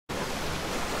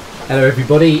Hello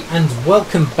everybody and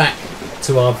welcome back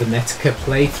to our Venetica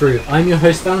playthrough. I'm your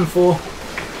host Valenfor.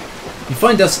 You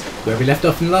find us where we left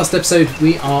off in the last episode.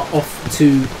 We are off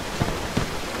to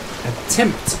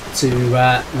attempt to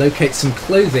locate some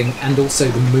clothing and also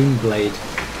the Moonblade.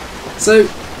 So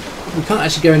we can't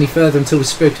actually go any further until we've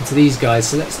spoken to these guys,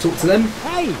 so let's talk to them.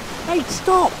 Hey,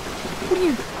 stop! What are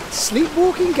you,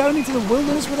 sleepwalking, going into the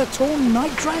wilderness with a torn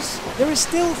nightdress? There are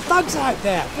still thugs out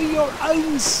there. For your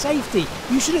own safety,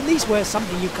 you should at least wear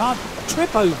something you can't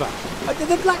trip over.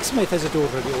 The blacksmith has a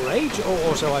daughter of your age,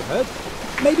 or so I've heard.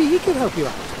 Maybe he could help you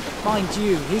out. Mind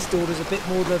you, his daughter's a bit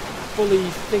more the fully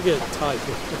figured type,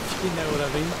 if you know what I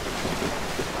mean.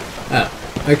 Oh,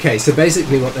 okay, so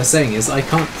basically what they're saying is I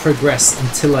can't progress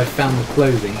until I've found the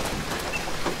clothing.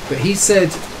 But he said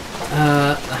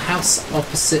the house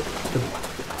opposite the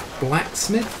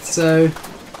blacksmith, so...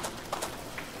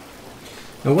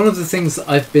 Now one of the things that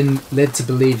I've been led to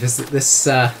believe is that this...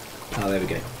 oh, there we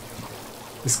go.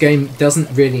 This game doesn't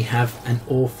really have an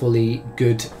awfully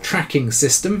good tracking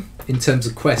system in terms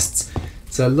of quests.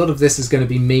 So a lot of this is going to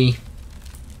be me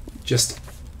just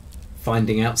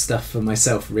finding out stuff for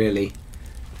myself, really.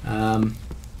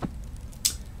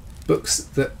 Books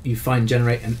that you find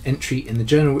generate an entry in the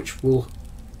journal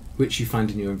which you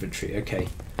find in your inventory. Okay.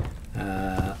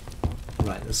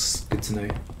 Right, that's good to know,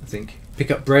 I think.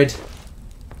 Pick up bread.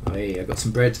 Oh, hey, I got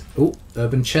some bread. Oh,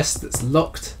 urban chest that's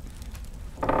locked.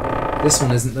 This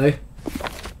one isn't, though.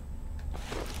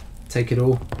 Take it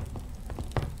all.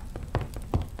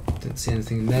 Don't see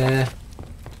anything in there.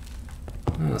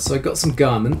 Oh, so I got some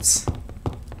garments.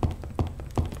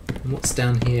 And what's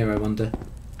down here, I wonder?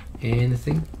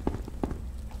 Anything?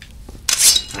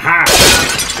 Aha!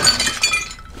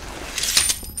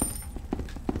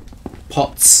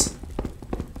 Pots.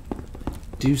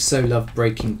 Do so love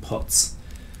breaking pots.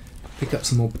 Pick up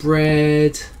some more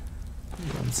bread.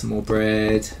 And some more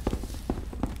bread.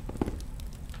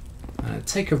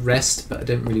 Take a rest, but I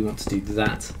don't really want to do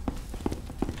that.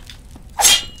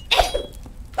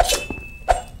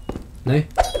 No?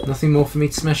 Nothing more for me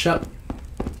to smash up?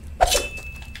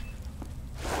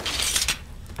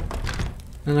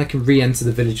 And I can re-enter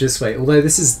the village this way, although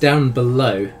this is down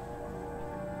below.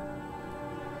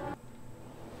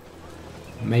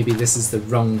 Maybe this is the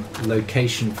wrong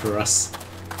location for us.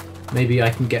 Maybe I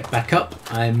can get back up.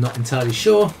 I'm not entirely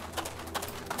sure.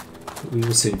 But we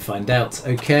will soon find out.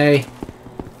 Okay.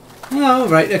 Oh,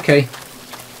 right, okay.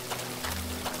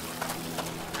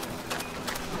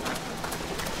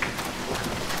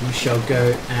 We shall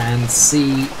go and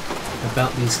see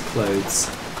about these clothes.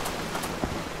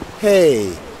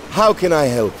 Hey, how can I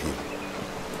help you?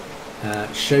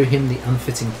 Show him the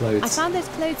unfitting clothes. I found those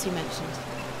clothes you mentioned.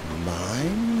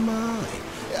 My.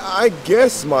 I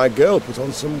guess my girl put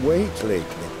on some weight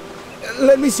lately.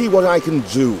 Let me see what I can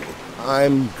do.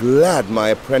 I'm glad my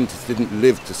apprentice didn't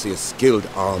live to see a skilled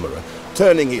armorer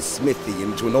turning his smithy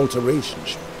into an alteration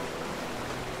shop.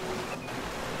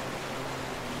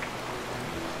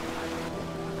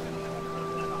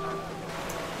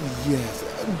 Yes,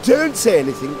 don't say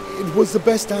anything. It was the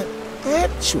best I...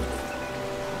 Actually,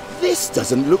 this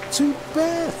doesn't look too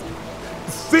bad.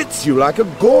 Fits you like a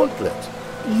gauntlet.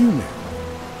 You know,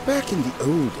 back in the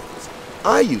old days,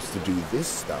 I used to do this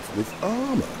stuff with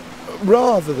armor,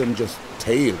 rather than just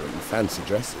tailoring fancy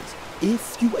dresses.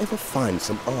 If you ever find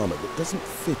some armor that doesn't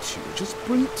fit you, just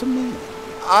bring it to me.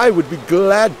 I would be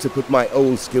glad to put my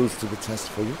old skills to the test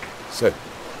for you. So,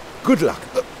 good luck.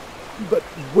 But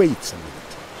wait a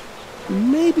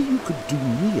minute. Maybe you could do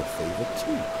me a favor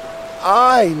too.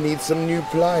 I need some new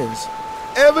pliers.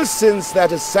 Ever since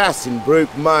that assassin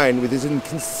broke mine with his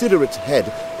inconsiderate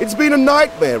head, it's been a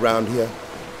nightmare around here.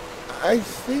 I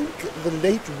think the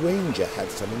late ranger had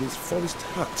some in his forest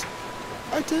hut.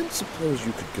 I don't suppose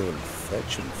you could go and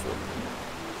fetch him for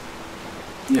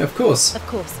me. Yeah, of course. Of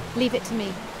course. Leave it to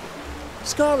me.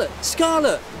 Scarlet!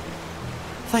 Scarlet!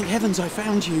 Thank heavens I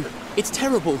found you. It's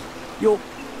terrible. You're...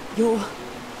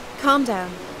 Calm down.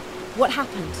 What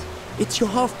happened? It's your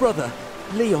half-brother,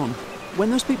 Leon. When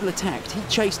those people attacked, he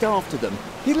chased after them.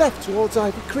 He left towards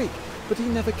Ivy Creek, but he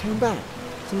never came back.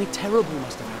 Something terrible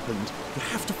must have happened. You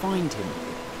have to find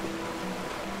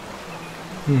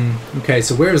him. Okay,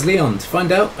 so where is Leon? To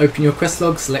find out, open your quest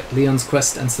log, select Leon's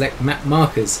quest and select map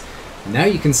markers. Now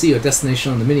you can see your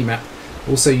destination on the minimap.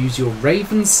 Also use your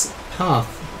Raven's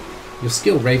Path, your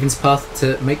skill Raven's Path,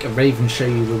 to make a raven show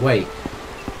you the way.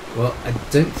 Well, I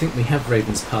don't think we have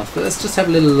Raven's Path, but let's just have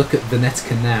a little look at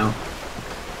Venetica now.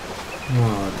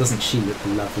 Oh, doesn't she look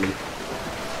lovely?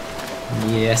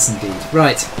 Yes, indeed.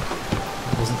 Right.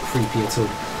 That wasn't creepy at all.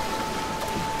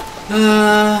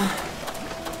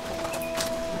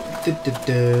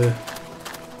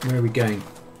 Where are we going?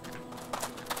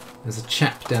 There's a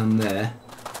chap down there.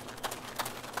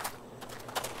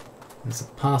 There's a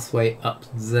pathway up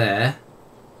there.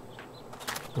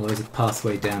 Or there's a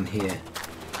pathway down here.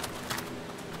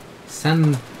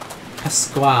 San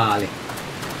Pasquale.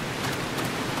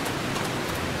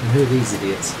 And who are these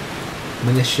idiots?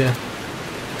 Militia.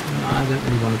 No, I don't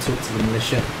really want to talk to the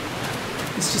militia.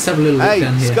 Let's just have a little look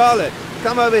down here. Hey, Scarlet,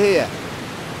 come over here.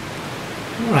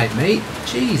 Alright, mate.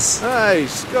 Jeez. Hey,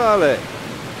 Scarlet,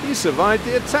 you survived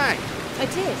the attack. I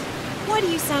did. Why do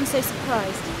you sound so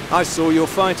surprised? I saw your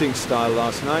fighting style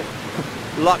last night.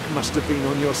 Luck must have been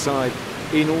on your side.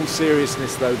 In all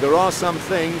seriousness, though, there are some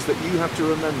things that you have to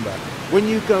remember. When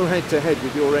you go head-to-head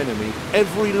with your enemy,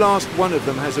 every last one of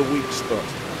them has a weak spot.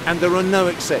 And there are no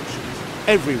exceptions.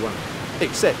 Everyone.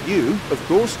 Except you, of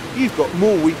course. You've got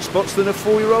more weak spots than a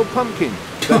 4-year-old pumpkin.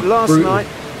 But last Brutal. night,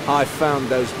 I found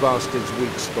those bastards'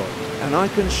 weak spot. And I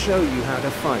can show you how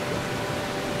to fight them.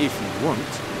 If you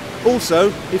want. Also,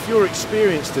 if you're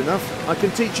experienced enough, I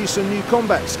can teach you some new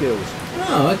combat skills.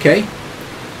 Oh, okay.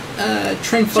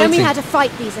 Train Show fighting. me how to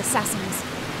fight these assassins.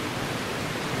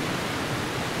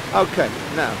 Okay,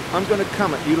 now, I'm going to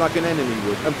come at you like an enemy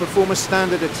would and perform a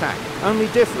standard attack. Only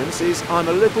difference is I'm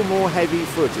a little more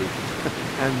heavy-footed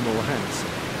and more handsome.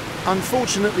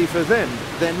 Unfortunately for them,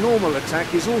 their normal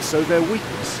attack is also their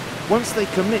weakness. Once they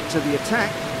commit to the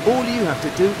attack, all you have to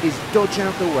do is dodge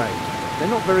out the way. They're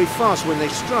not very fast when they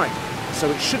strike, so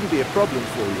it shouldn't be a problem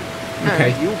for you.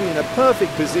 Okay. And you'll be in a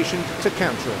perfect position to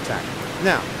counter-attack.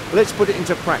 Now, let's put it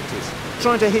into practice.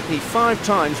 Trying to hit me 5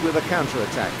 times with a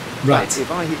counter-attack. Right. But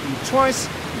if I hit you twice,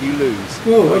 you lose.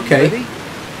 Oh, Are you okay. ready?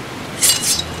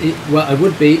 Well, I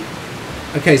would be.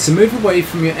 Okay, so move away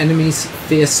from your enemy's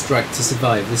fierce strike to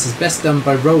survive. This is best done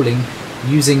by rolling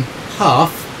using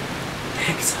half. The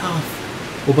heck is half?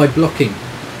 Or by blocking,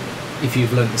 if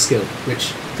you've learnt the skill,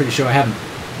 which I'm pretty sure I haven't.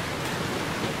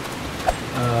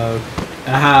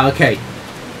 Aha, okay.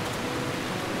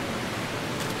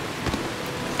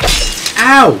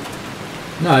 Ow!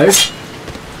 No.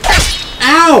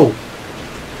 Ow!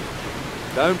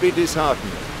 Don't be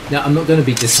disheartened. No, I'm not going to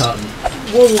be disheartened.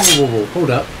 Whoa, whoa, whoa, whoa, hold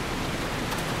up.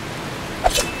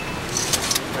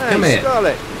 Hey, Come here.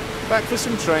 Scarlet, back for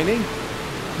some training?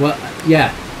 Well,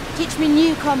 yeah. Teach me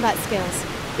new combat skills.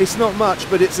 It's not much,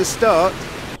 but it's a start.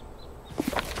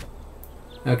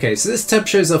 Okay, so this tab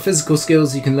shows our physical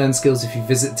skills. You can learn skills if you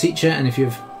visit a teacher and if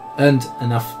you've earned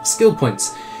enough skill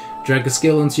points. Drag a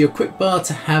skill onto your quick bar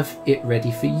to have it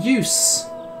ready for use.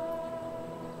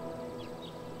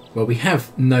 Well, we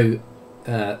have no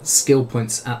skill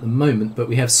points at the moment, but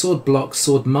we have sword block,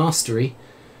 sword mastery,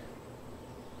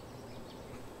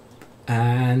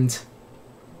 and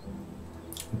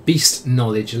beast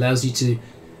knowledge allows you to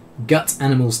gut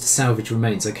animals to salvage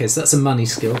remains. Okay, so that's a money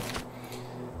skill.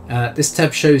 This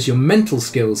tab shows your mental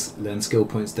skills. Learn skill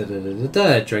points. Da da da da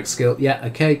da. Drag skill. Yeah.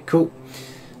 Okay. Cool.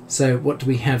 So what do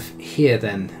we have here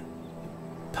then?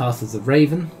 Path of the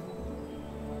Raven.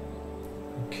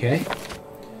 Okay.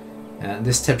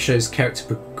 This tab shows character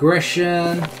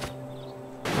progression.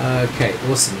 Okay,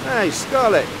 awesome. Hey,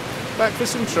 Scarlet, back for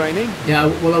some training? Yeah,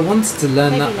 well, I wanted to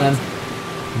learn Maybe that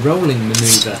rolling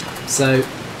maneuver. So,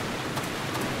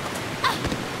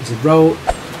 it's a roll,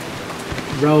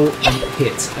 and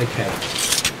hit. Okay,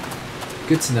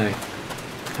 good to know.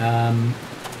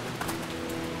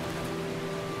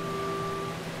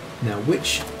 Now,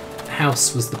 which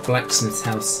house was the blacksmith's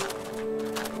house?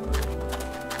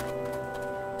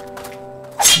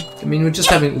 I mean, we're just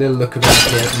having a little look around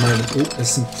here at the moment. Oh, there's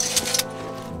some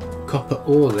copper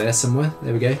ore there somewhere.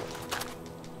 There we go.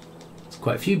 There's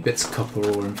quite a few bits of copper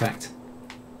ore, in fact.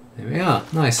 There we are.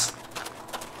 Nice.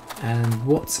 And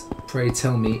what, pray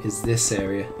tell me, is this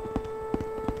area?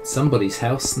 Somebody's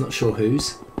house. Not sure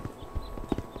whose.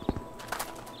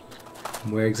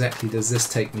 And where exactly does this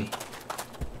take me?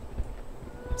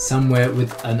 Somewhere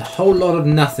with a whole lot of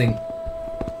nothing.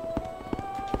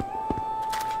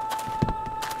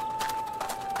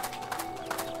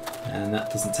 And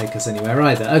that doesn't take us anywhere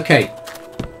either. Okay.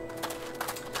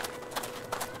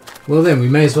 Well then, we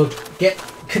may as well get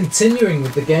continuing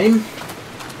with the game.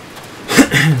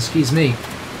 Excuse me.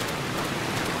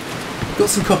 Got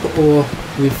some copper ore.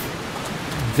 We've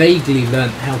vaguely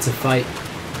learnt how to fight.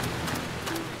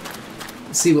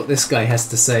 Let's see what this guy has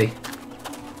to say.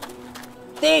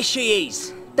 There she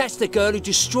is! That's the girl who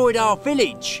destroyed our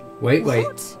village! Wait.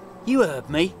 What? You heard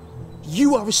me.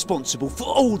 You are responsible for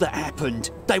all that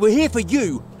happened. They were here for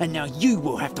you, and now you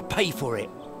will have to pay for it.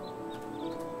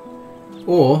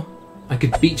 Or I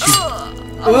could beat you.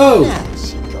 Whoa! Now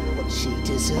she got what she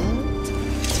deserved.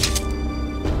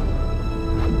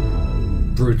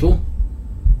 brutal.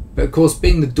 But of course,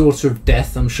 being the daughter of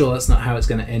death, I'm sure that's not how it's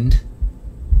going to end.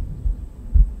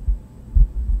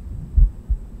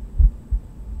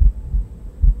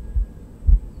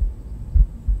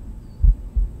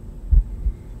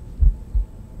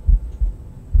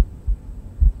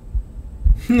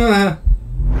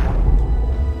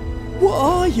 What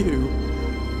are you?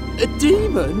 A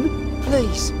demon?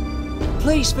 Please.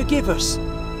 Please forgive us.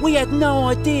 We had no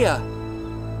idea.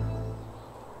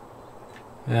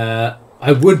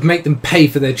 I would make them pay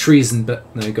for their treason,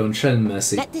 but no, go on, show them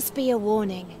mercy. Let this be a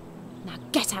warning. Now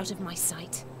get out of my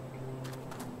sight.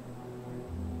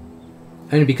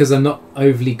 Only because I'm not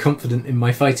overly confident in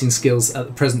my fighting skills at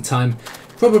the present time.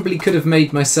 Probably could have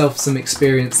made myself some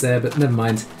experience there, but never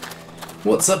mind.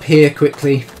 What's up here,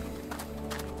 quickly?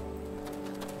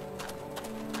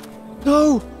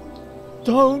 No!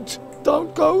 Don't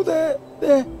go there!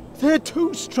 They're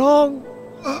too strong!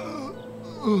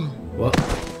 What?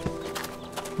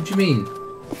 What do you mean?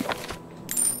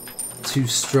 Too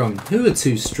strong? Who are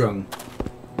too strong?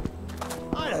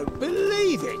 I don't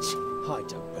believe it! I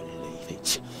don't believe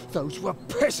it! Those were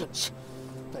peasants!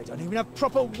 They don't even have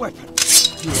proper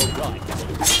weapons! You're right.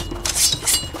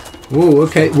 Whoa,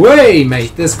 okay. Way,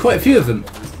 mate! There's quite a few of them.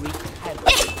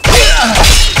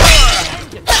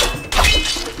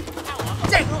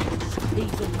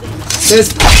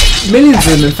 There's millions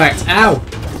of them, in fact. Ow!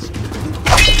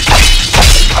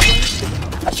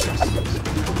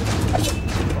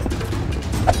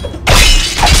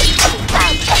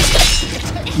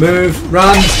 Move,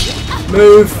 run,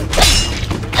 move.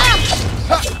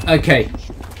 Okay,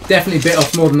 definitely bit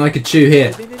off more than I could chew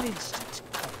here.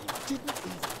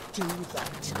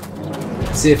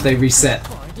 See if they reset.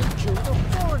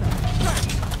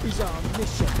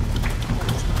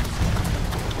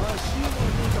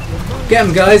 Get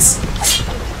them, guys.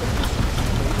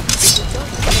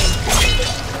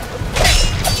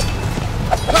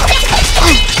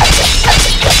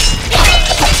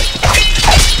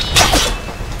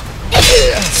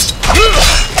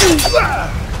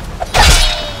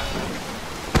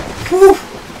 Whew.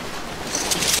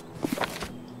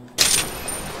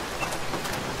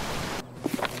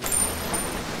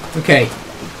 Okay,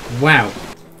 wow.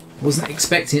 Wasn't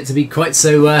expecting it to be quite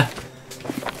so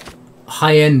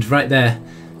high end right there.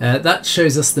 That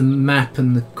shows us the map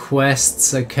and the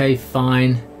quests. Okay,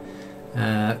 fine.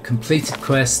 Completed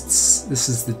quests. This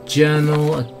is the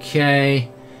journal. Okay.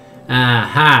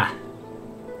 Aha.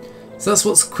 So that's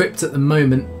what's equipped at the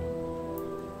moment.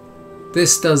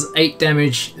 This does 8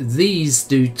 damage. These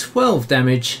do 12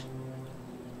 damage.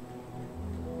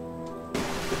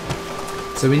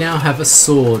 So we now have a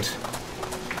sword.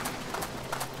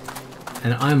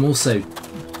 And I'm also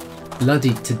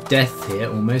bloodied to death here,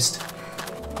 almost.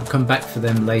 I'll come back for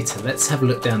them later. Let's have a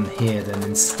look down here then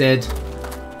instead.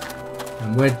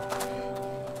 And where...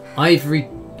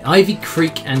 Ivy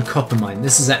Creek and Copper Mine.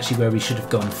 This is actually where we should have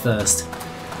gone first.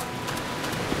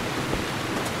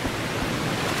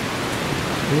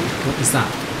 Ooh, what was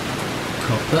that?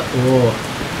 Copper? Oh,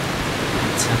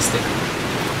 fantastic.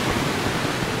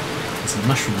 There's a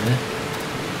mushroom there.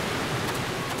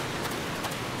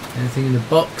 Anything in the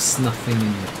box? Nothing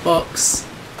in the box.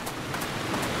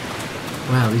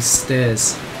 Wow, these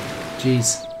stairs.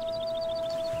 Jeez.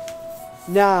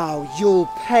 Now you'll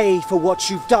pay for what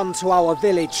you've done to our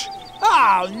village.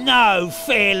 Oh no,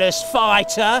 fearless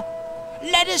fighter!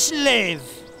 Let us live!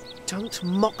 Don't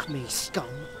mock me, scum.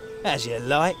 As you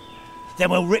like.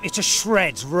 Then we'll rip you to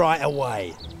shreds right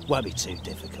away. Won't be too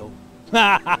difficult.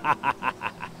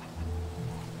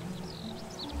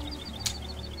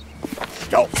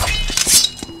 Go!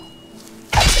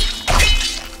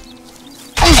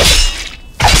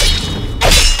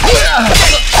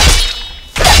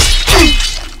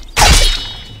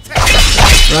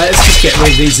 Right, let's just get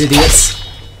rid of these idiots.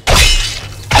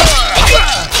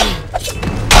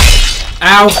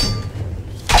 Ow!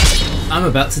 I'm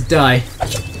about to die.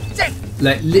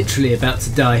 Like, literally about to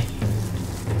die.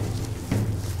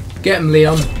 Get him,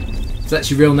 Leon. If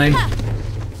that's your real name.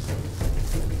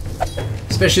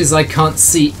 Especially as I can't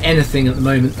see anything at the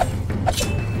moment.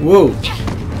 Whoa!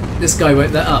 This guy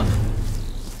won't let up.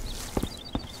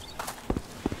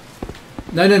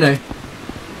 No, no, no.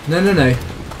 No, no, no.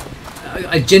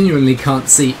 I genuinely can't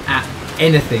see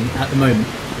anything at the moment.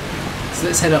 So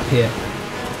let's head up here.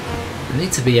 I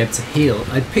need to be able to heal.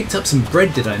 I picked up some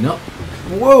bread, did I not?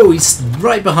 Whoa, he's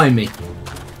right behind me.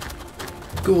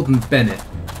 Gordon Bennett.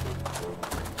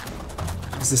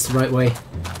 Is this the right way?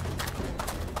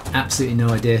 Absolutely no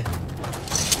idea.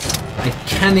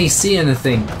 Can he see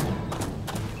anything?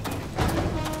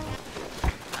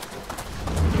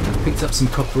 Picked up some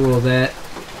copper ore there.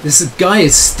 This guy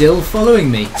is still following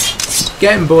me.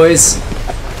 Get him, boys.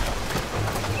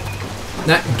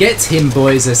 Now, get him,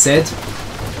 boys, I said.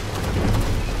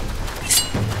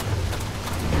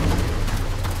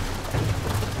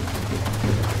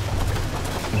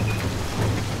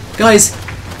 Guys,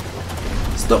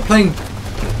 stop playing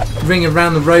Ring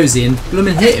Around the Rosie and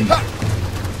bloomin' hit him.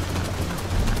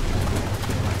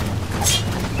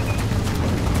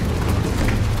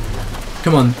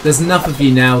 Come on, there's enough of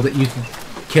you now that you can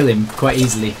kill him quite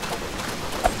easily.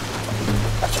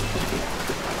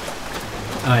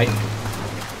 Alright.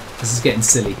 This is getting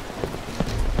silly.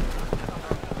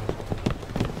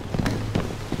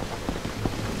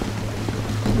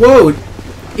 Whoa!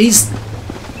 He's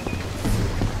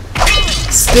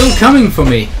still coming for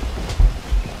me.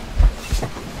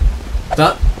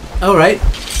 But, alright.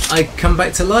 I come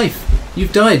back to life.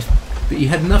 You've died. But you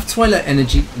had enough Twilight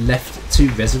energy left to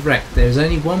resurrect. There is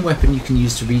only one weapon you can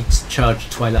use to recharge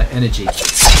Twilight energy.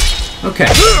 Okay.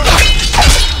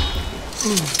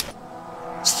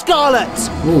 Scarlet!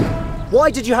 Ooh. Why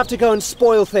did you have to go and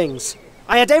spoil things?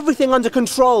 I had everything under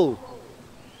control.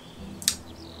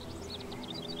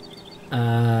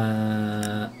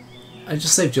 I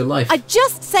just saved your life. I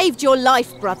just saved your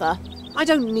life, brother. I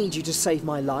don't need you to save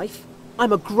my life.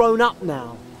 I'm a grown-up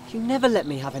now. You never let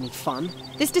me have any fun.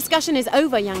 This discussion is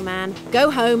over, young man.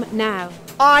 Go home now.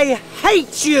 I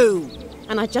hate you!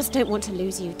 And I just don't want to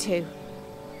lose you too.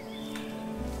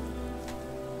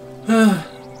 I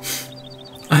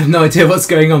have no idea what's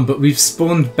going on, but we've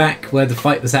spawned back where the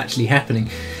fight was actually happening.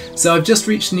 So I've just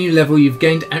reached a new level. You've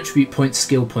gained attribute points,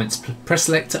 skill points. Press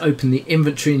select to open the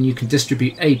inventory and you can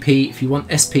distribute AP. If you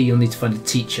want SP, you'll need to find a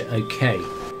teacher. Okay.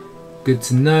 Good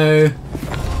to know.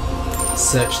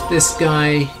 Search this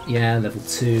guy. Yeah, level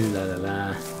 2. La la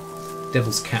la.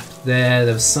 Devil's cap there.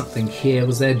 There was something here.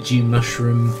 Was there dew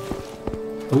mushroom?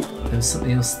 Oh, there was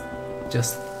something else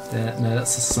just there. No,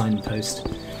 that's a signpost.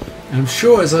 And I'm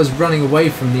sure as I was running away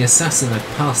from the assassin I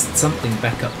passed something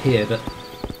back up here, but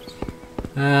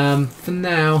for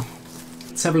now,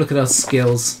 let's have a look at our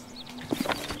skills.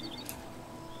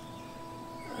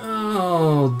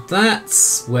 Oh,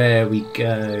 that's where we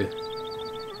go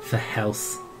for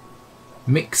health.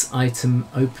 Mix item,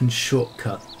 open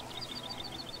shortcut.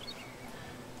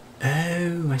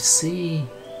 Oh, I see.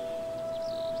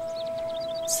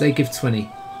 So they give 20.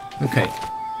 Okay.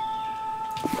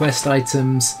 Quest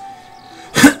items.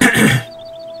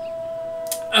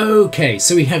 Okay,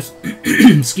 so we have,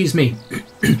 excuse me,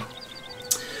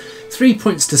 3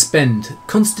 points to spend.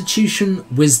 Constitution,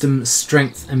 wisdom,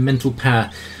 strength and mental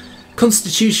power.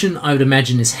 Constitution, I would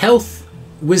imagine, is health.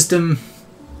 Wisdom,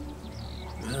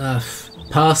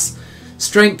 pass.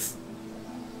 Strength,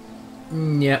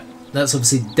 yeah, that's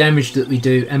obviously damage that we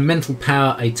do. And mental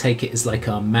power, I take it, is like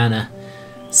our mana.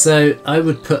 So I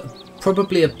would put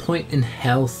probably a point in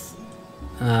health.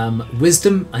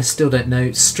 Wisdom, I still don't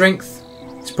know. Strength,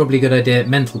 it's probably a good idea.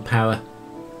 Mental power,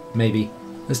 maybe.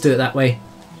 Let's do it that way.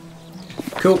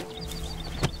 Cool.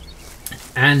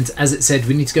 And as it said,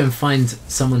 we need to go and find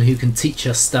someone who can teach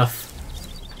us stuff.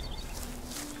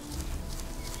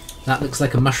 That looks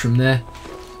like a mushroom there.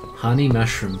 Honey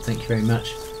mushroom, thank you very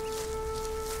much.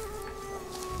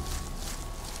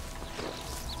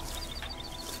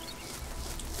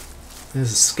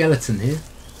 There's a skeleton here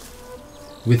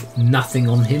with nothing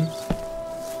on him.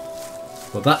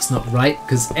 Well, that's not right,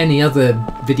 because any other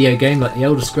video game like the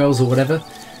Elder Scrolls or whatever,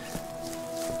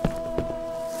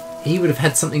 he would have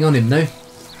had something on him, no?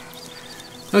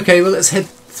 Okay, well, let's head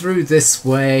through this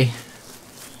way.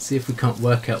 See if we can't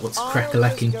work out what's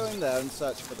crack-a-lacking. Go in there and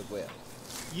search for the whirl.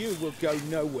 You will go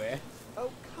nowhere.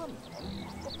 Oh, come on.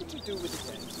 What would you do with it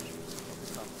then?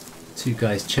 Two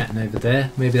guys chatting over there.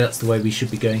 Maybe that's the way we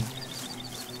should be going.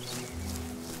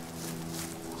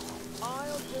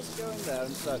 I'll just go in there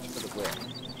and search for the whirl.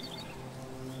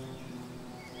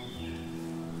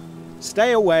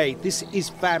 Stay away. This is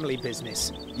family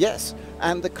business. Yes,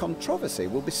 and the controversy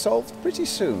will be solved pretty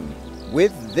soon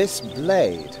with this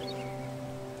blade.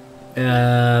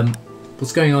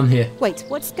 What's going on here? Wait,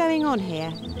 what's going on here?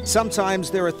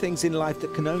 Sometimes there are things in life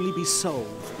that can only be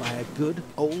solved by a good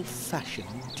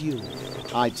old-fashioned duel.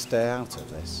 I'd stay out of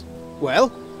this.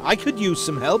 Well, I could use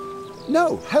some help.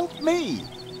 No, help me!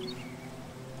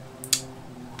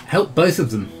 Help both of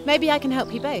them. Maybe I can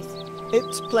help you both.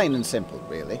 It's plain and simple,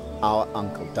 really. Our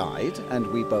uncle died, and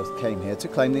we both came here to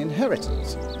claim the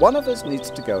inheritance. One of us needs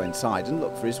to go inside and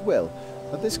look for his will,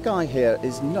 but this guy here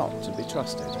is not to be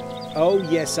trusted. Oh,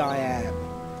 yes, I am.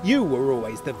 You were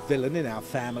always the villain in our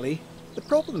family. The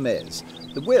problem is,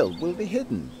 the will be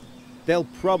hidden. There'll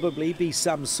probably be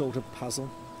some sort of puzzle.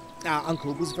 Our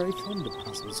uncle was very fond of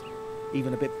puzzles.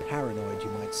 Even a bit paranoid, you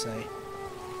might say.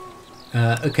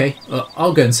 Okay, well,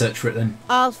 I'll go and search for it then.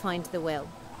 I'll find the will.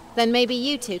 Then maybe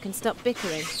you two can stop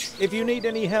bickering. If you need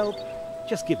any help,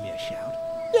 just give me a shout.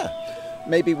 Yeah,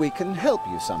 maybe we can help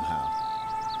you somehow.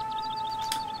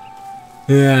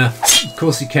 Yeah, of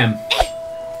course you can.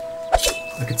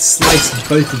 I could slice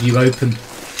both of you open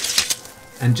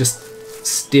and just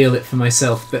steal it for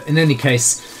myself, but in any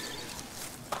case,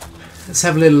 let's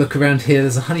have a little look around here.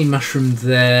 There's a honey mushroom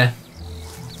there.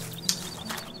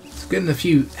 Let's get in a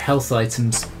few health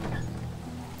items.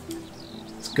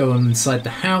 Let's go on inside the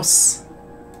house.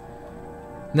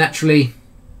 Naturally,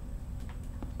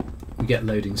 we get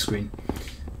loading screen.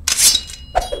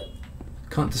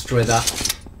 Can't destroy that.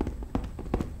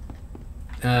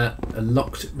 A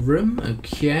locked room,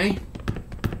 okay.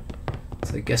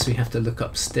 So I guess we have to look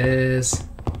upstairs.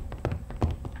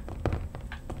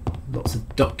 Lots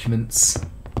of documents.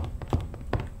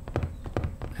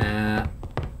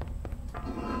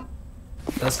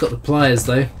 That's got the pliers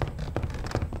though.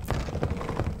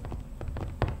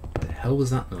 What the hell was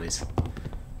that noise?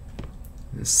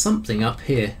 There's something up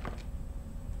here.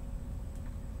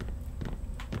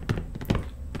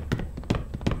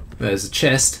 There's a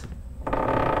chest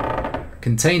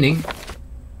containing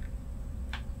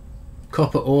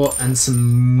copper ore and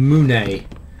some mune.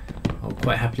 I'll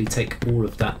quite happily take all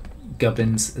of that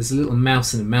gubbins. There's a little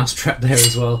mouse and a mouse trap there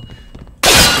as well.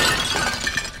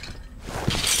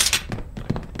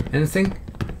 Anything?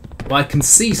 Well, I can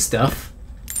see stuff.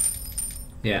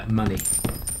 Yeah, money.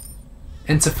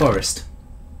 Enter forest.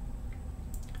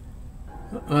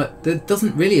 There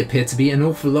doesn't really appear to be an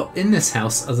awful lot in this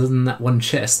house other than that one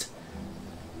chest.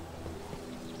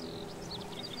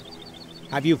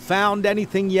 Have you found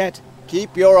anything yet?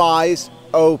 Keep your eyes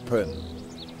open.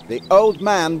 The old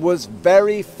man was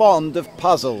very fond of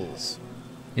puzzles.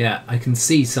 Yeah, I can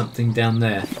see something down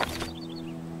there.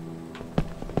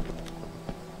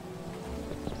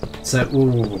 So,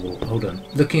 whoa, hold on.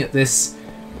 Looking at this,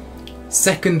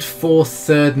 second, fourth,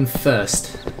 third, and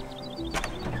first.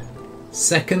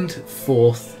 Second,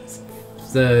 fourth,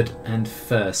 third, and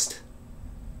first.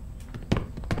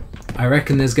 I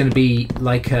reckon there's going to be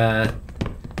like a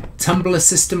tumbler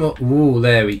system. Or, ooh,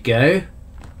 there we go.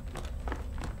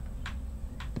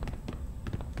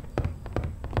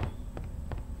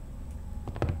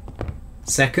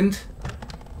 Second,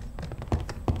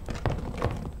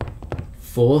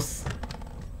 fourth,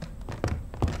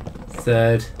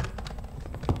 third,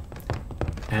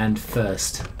 and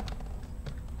first.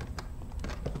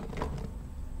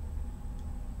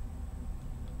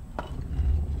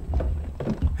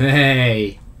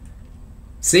 Hey!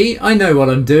 See, I know what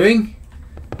I'm doing.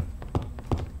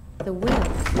 The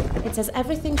will. It says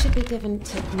everything should be given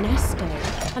to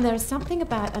Nesto, and there is something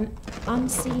about an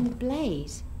unseen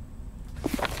blade.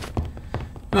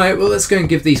 Alright, well, let's go and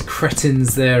give these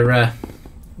cretins their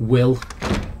will.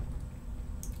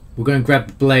 We'll go and grab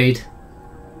the blade.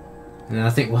 And I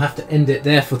think we'll have to end it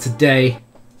there for today.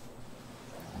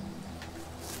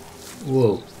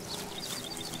 Whoa.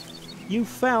 You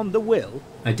found the will?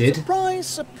 I did. Surprise,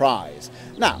 surprise.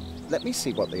 Now, let me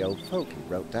see what the old fogey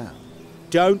wrote down.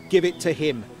 Don't give it to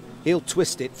him. He'll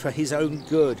twist it for his own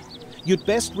good. You'd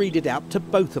best read it out to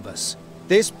both of us.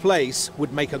 This place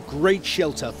would make a great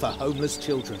shelter for homeless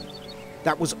children.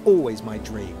 That was always my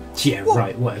dream. Yeah, What,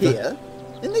 right, whatever. Here?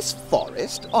 In this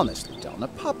forest? Honestly, Don, a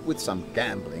pub with some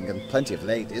gambling and plenty of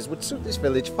ladies would suit this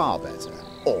village far better.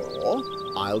 Or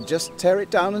I'll just tear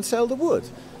it down and sell the wood.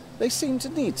 They seem to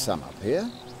need some up here.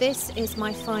 This is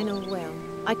my final will.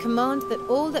 I command that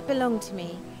all that belong to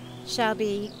me shall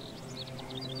be...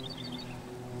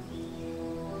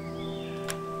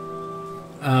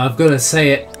 I've got to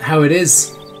say it how it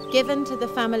is. given to the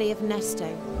family of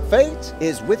Nesto. Fate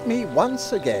is with me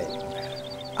once again.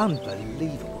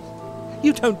 Unbelievable.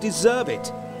 You don't deserve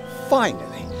it.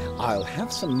 Finally, I'll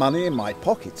have some money in my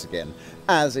pockets again,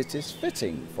 as it is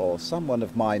fitting for someone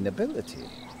of my nobility.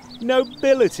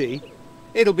 Nobility?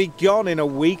 It'll be gone in a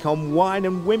week on wine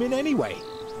and women anyway.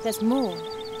 There's more,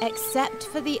 except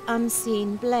for the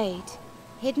unseen blade.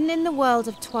 Hidden in the world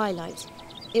of twilight,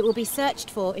 it will be searched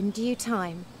for in due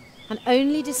time, and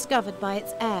only discovered by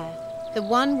its heir. The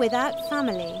one without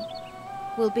family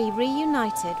will be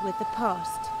reunited with the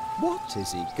past. What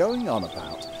is he going on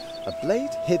about? A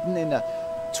blade hidden in a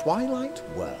twilight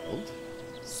world?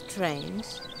 Strange.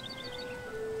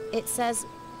 It says,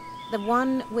 the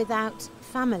one without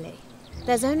family.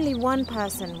 There's only one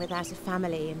person without a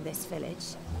family in this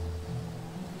village.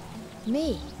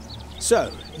 Me.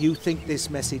 So, you think this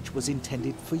message was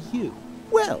intended for you?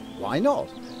 Well, why not?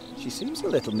 She seems a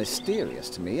little mysterious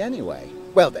to me anyway.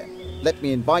 Well then, let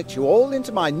me invite you all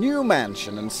into my new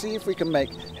mansion and see if we can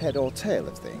make head or tail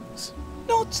of things.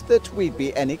 Not that we'd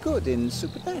be any good in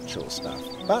supernatural stuff,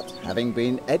 but having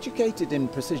been educated in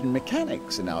precision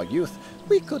mechanics in our youth,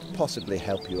 we could possibly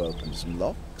help you open some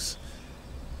locks.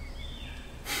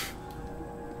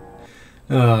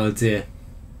 Oh dear.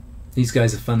 These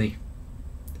guys are funny.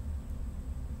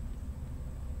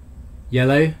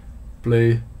 Yellow,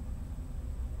 blue,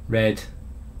 red,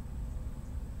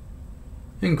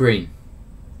 and green.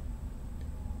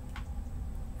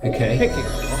 Okay. Picking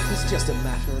a lock is just a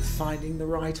matter of finding the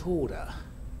right order.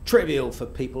 Trivial for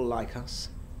people like us,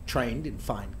 trained in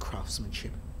fine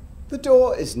craftsmanship. The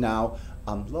door is now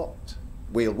unlocked.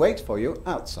 We'll wait for you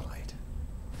outside.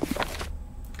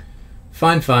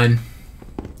 Fine, fine.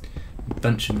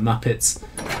 Bunch of muppets.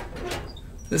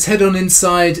 Let's head on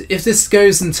inside. If this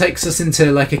goes and takes us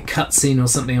into like a cutscene or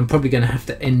something, I'm probably going to have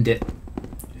to end it.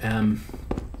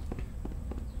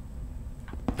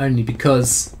 Only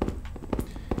because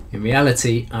in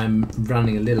reality I'm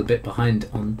running a little bit behind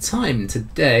on time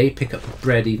today. Pick up the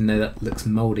bread even though that looks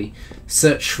mouldy.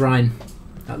 Search shrine.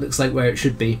 That looks like where it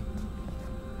should be.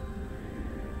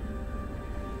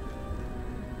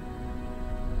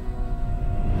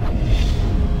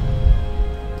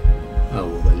 Oh,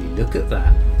 will you look at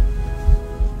that?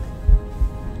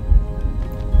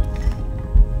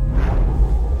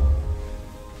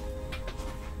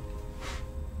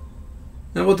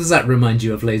 Now what does that remind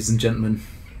you of, ladies and gentlemen?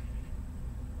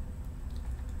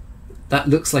 That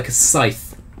looks like a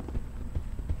scythe.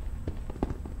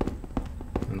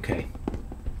 Okay.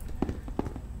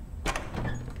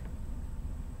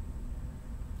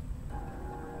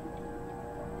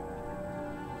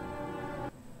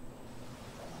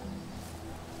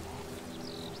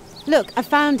 Look, I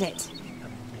found it.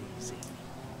 Amazing.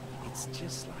 It's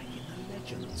just like in the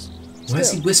legends. Why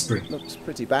is he Still, whispering? Looks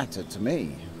pretty battered to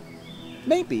me.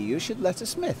 Maybe you should let a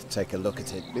smith take a look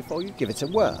at it before you give it a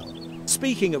whirl.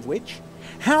 Speaking of which,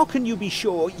 how can you be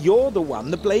sure you're the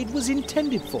one the blade was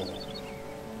intended for?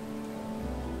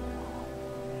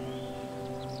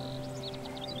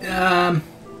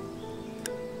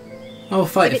 I'll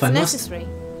fight If if I it's must. necessary,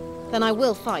 then I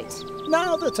will fight.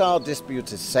 Now that our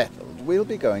dispute is settled, we'll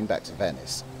be going back to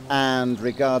Venice. And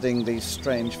regarding these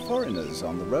strange foreigners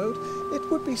on the road, it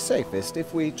would be safest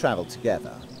if we travel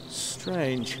together.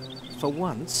 Strange. For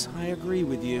once, I agree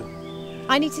with you.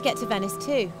 I need to get to Venice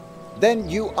too. Then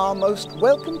you are most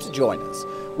welcome to join us.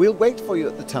 We'll wait for you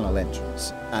at the tunnel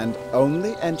entrance, and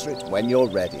only enter it when you're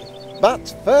ready.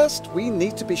 But first, we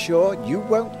need to be sure you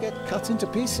won't get cut into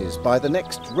pieces by the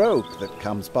next rogue that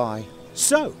comes by.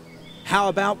 So, how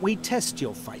about we test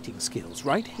your fighting skills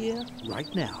right here, right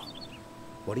now?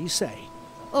 What do you say?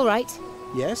 All right.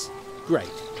 Yes? Great.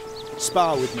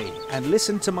 Spar with me and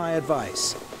listen to my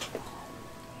advice.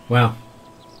 Wow.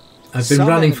 I've been Some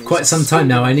running for enemies quite are some time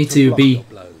now. I need to block be your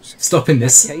blows. stopping In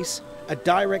this. that case, a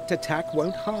direct attack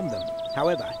won't harm them.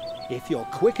 However, if you're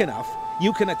quick enough,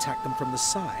 you can attack them from the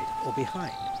side or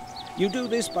behind. You do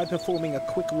this by performing a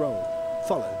quick roll,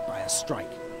 followed by a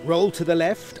strike. Roll to the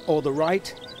left or the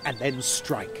right, and then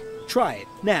strike. Try it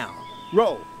now.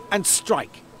 Roll and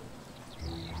strike.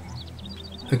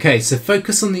 Okay, so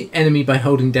focus on the enemy by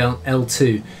holding down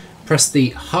L2. Press the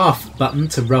half button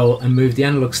to roll and move the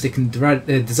analog stick in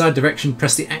the desired direction.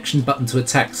 Press the action button to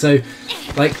attack. So,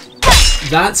 like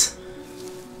that.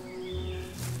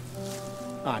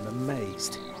 I'm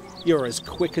amazed. You're as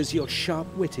quick as you're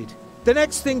sharp-witted. The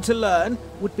next thing to learn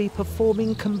would be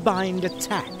performing combined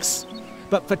attacks.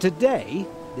 But for today,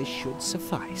 this should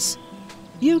suffice.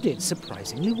 You did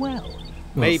surprisingly well.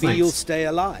 Maybe thanks. you'll stay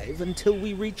alive until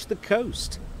we reach the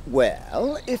coast.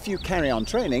 Well, if you carry on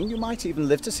training, you might even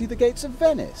live to see the gates of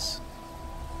Venice.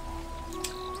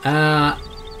 I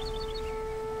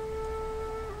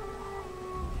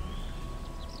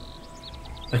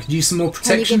could use some more Can you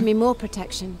protection. give me more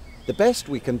protection? The best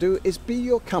we can do is be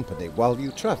your company while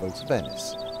you travel to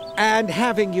Venice. And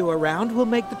having you around will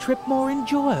make the trip more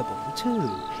enjoyable, too,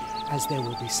 as there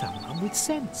will be someone with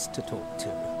sense to talk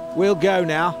to. We'll go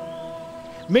now.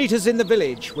 Meet us in the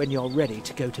village when you're ready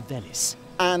to go to Venice.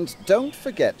 And don't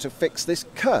forget to fix this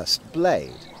cursed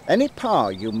blade. Any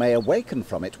power you may awaken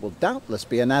from it will doubtless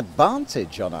be an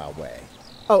advantage on our way.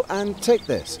 Oh, and take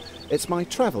this. It's my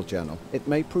travel journal. It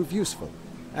may prove useful.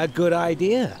 A good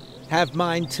idea. Have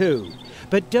mine too.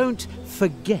 But don't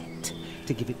forget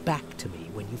to give it back to me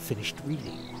when you've finished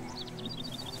reading.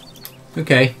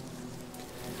 Okay.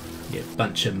 You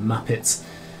bunch of muppets.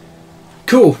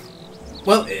 Cool.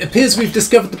 Well, it appears we've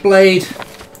discovered the blade.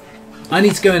 I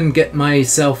need to go and get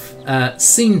myself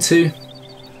seen to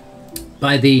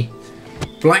by the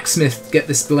blacksmith. Get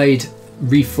this blade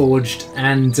reforged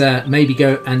and maybe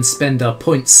go and spend our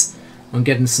points on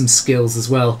getting some skills as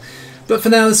well. But for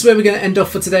now, this is where we're going to end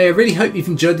off for today. I really hope you've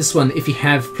enjoyed this one. If you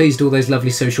have, please do all those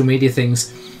lovely social media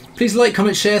things. Please like,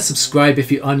 comment, share, subscribe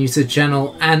if you are new to the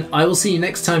channel, and I will see you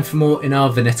next time for more in our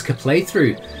Venetica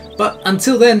playthrough. But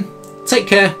until then, take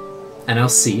care, and I'll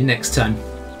see you next time.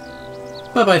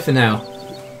 Bye bye for now.